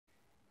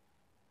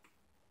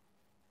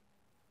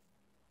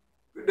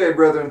Good day,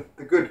 brethren.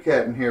 The good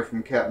Captain here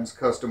from Captain's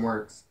Custom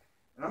Works.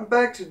 And I'm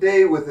back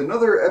today with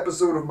another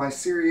episode of my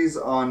series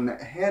on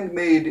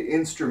handmade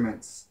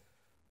instruments.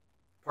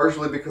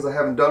 Partially because I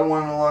haven't done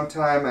one in a long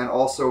time, and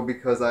also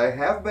because I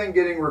have been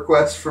getting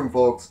requests from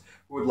folks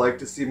who would like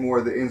to see more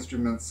of the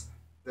instruments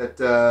that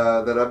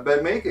I've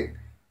been making.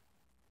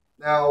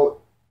 Now,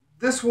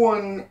 this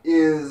one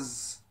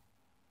is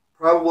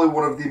probably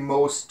one of the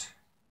most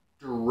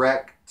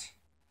direct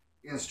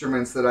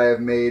instruments that I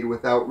have made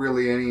without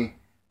really any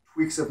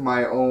tweaks of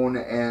my own,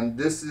 and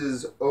this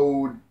is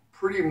owed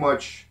pretty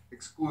much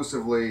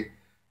exclusively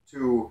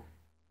to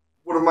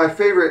one of my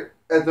favorite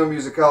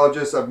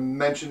ethnomusicologists. I've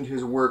mentioned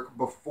his work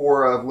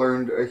before. I've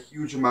learned a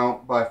huge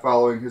amount by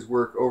following his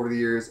work over the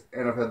years,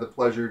 and I've had the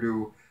pleasure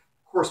to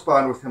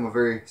correspond with him a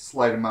very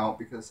slight amount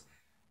because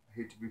I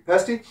hate to be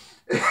pesty.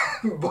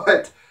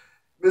 But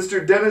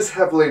Mr. Dennis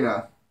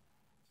Havlena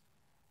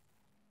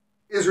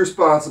is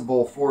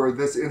responsible for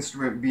this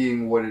instrument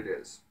being what it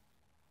is.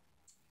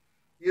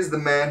 He is the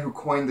man who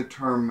coined the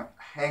term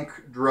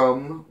hank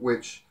drum,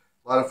 which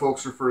a lot of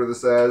folks refer to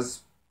this as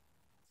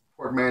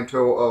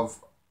portmanteau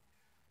of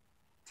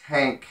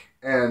tank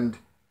and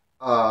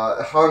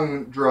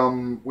hung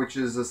drum, which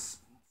is a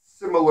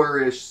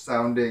similar-ish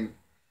sounding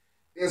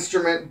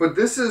instrument. But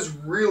this is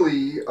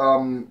really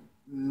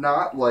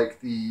not like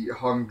the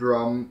hung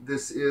drum.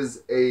 This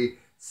is a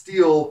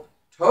steel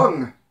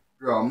tongue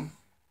drum.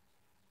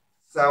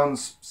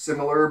 Sounds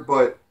similar,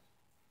 but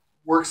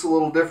works a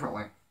little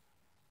differently.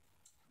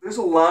 There's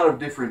a lot of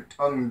different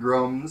tongue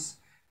drums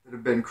that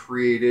have been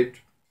created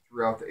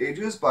throughout the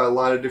ages by a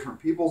lot of different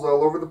peoples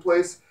all over the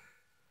place.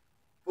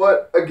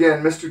 But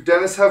again, Mr.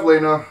 Dennis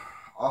Havlena,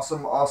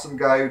 awesome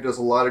guy who does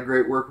a lot of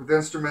great work with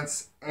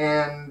instruments,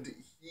 and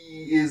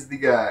he is the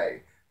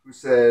guy who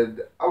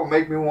said, I will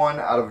make me one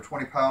out of a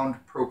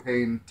 20-pound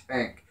propane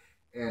tank.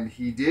 And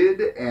he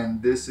did,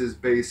 and this is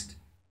based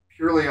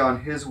purely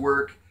on his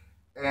work.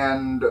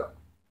 And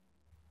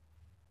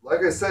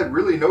like I said,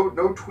 really no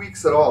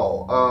tweaks at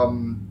all.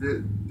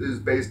 It is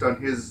based on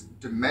his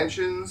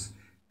dimensions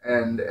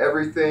and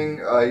everything.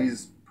 He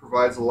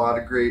provides a lot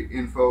of great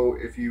info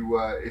if you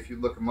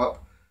look him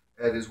up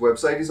at his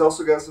website. He's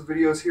also got some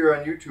videos here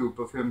on YouTube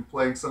of him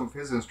playing some of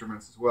his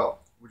instruments as well,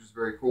 which is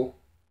very cool.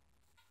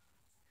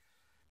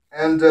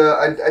 And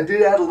I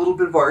did add a little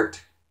bit of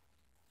art.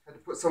 I had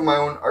to put some of my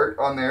own art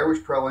on there,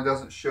 which probably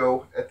doesn't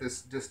show at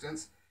this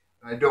distance.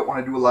 And I don't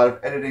want to do a lot of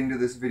editing to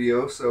this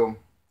video, so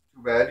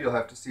too bad. You'll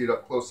have to see it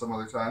up close some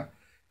other time.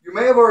 You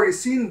may have already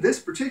seen this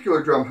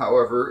particular drum,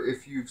 however,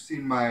 if you've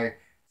seen my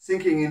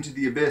Sinking into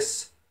the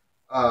Abyss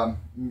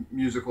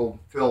musical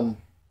film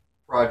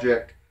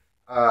project.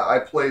 I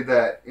played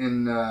that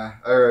in,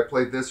 or I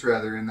played this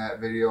rather in that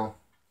video.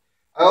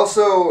 I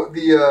also,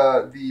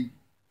 the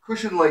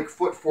cushion-like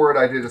foot for it,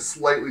 I did a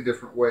slightly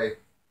different way,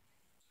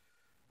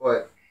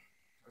 but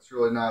that's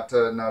really not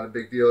a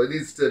big deal. It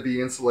needs to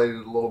be insulated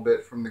a little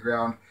bit from the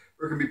ground,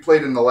 or it can be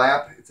played in the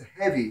lap. It's a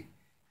heavy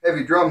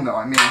drum, though.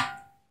 I mean, like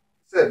I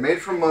said,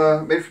 made from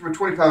a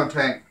 20-pound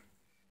tank,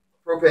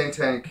 propane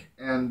tank,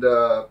 and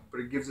but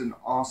it gives it an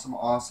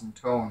awesome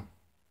tone.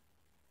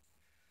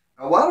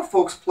 Now, a lot of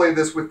folks play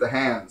this with the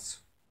hands,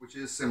 which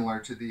is similar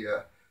to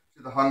the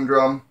hung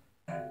drum.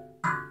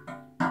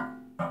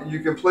 And you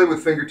can play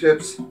with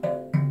fingertips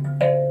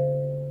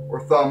or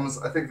thumbs.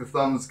 I think the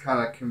thumb's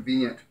kind of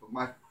convenient, but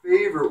my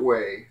favorite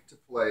way to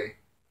play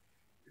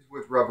is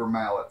with rubber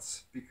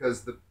mallets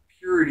because the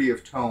purity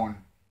of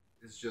tone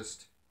is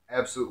just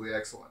absolutely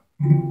excellent.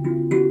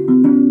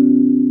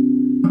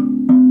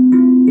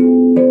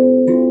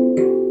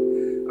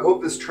 I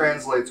hope this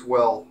translates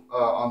well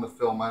on the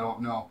film. I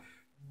don't know.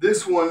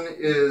 This one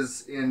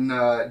is in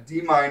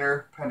D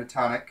minor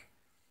pentatonic,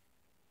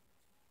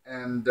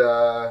 and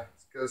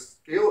it's got a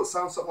scale that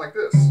sounds something like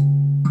this.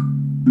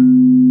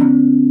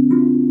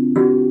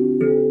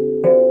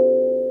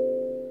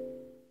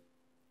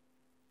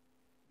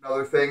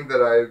 Another thing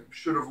that I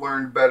should have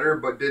learned better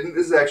but didn't,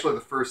 this is actually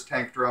the first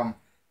tank drum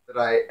that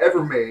I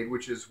ever made,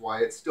 which is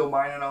why it's still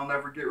mine and I'll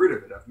never get rid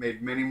of it. I've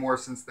made many more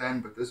since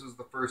then, but this was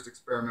the first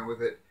experiment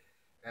with it.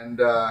 And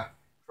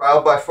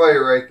trial by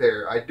fire right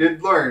there. I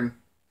did learn,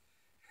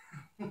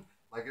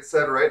 like it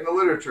said right in the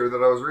literature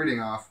that I was reading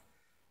off,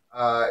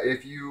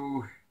 if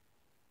you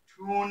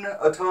tune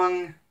a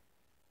tongue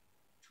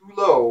too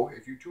low,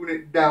 if you tune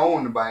it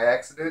down by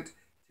accident,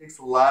 it takes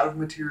a lot of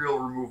material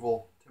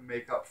removal to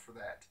make up for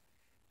that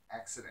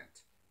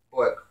accident.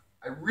 But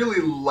I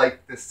really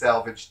like this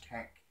salvage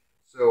tank,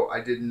 so I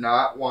did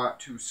not want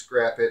to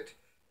scrap it,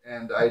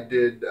 and I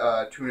did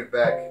tune it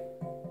back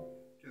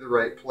to the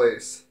right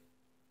place.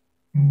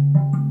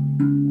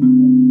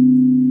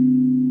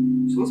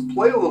 So let's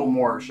play a little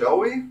more, shall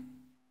we? I mean,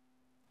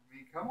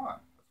 come on,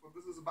 that's what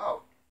this is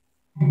about.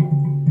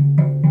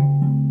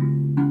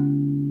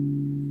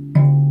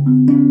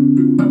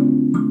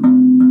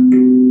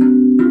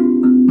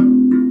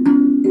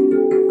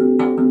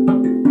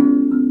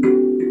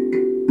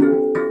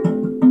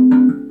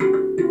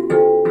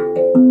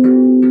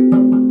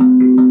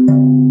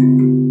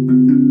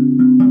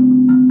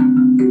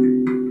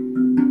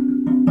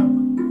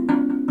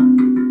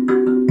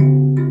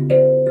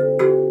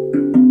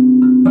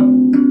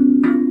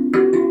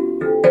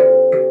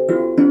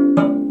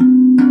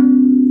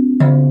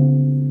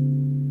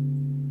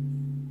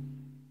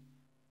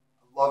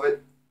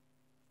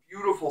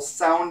 beautiful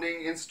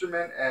sounding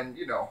instrument, and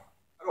you know,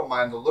 I don't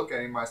mind the look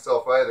any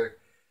myself either.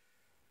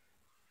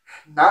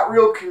 Not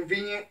real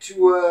convenient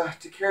to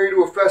carry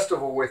to a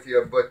festival with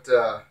you, but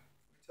I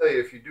tell you,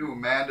 if you do,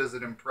 man, does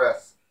it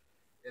impress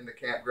in the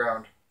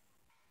campground.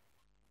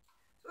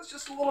 So that's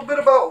just a little bit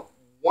about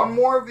one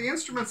more of the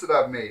instruments that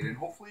I've made, and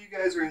hopefully you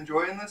guys are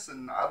enjoying this,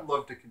 and I'd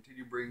love to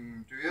continue bringing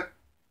them to you.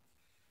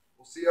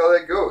 We'll see how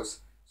that goes.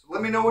 So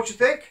let me know what you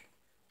think.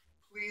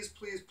 Please,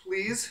 please,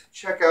 please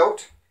check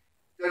out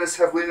Dennis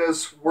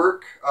Havlena's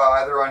work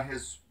either on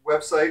his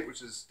website,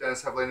 which is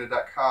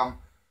dennishavlena.com,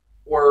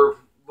 or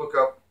look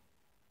up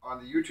on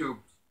the YouTube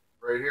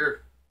right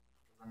here.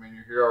 I mean,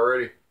 you're here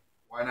already.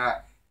 Why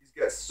not? He's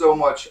got so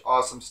much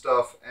awesome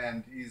stuff,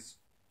 and he's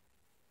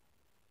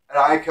an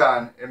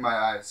icon in my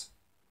eyes.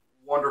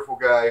 Wonderful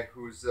guy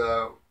who's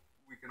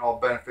we can all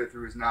benefit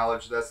through his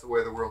knowledge. That's the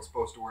way the world's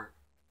supposed to work.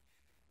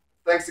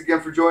 Thanks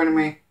again for joining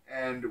me,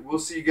 and we'll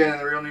see you again in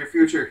the real near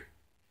future.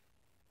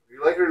 Whether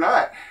you like it or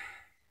not.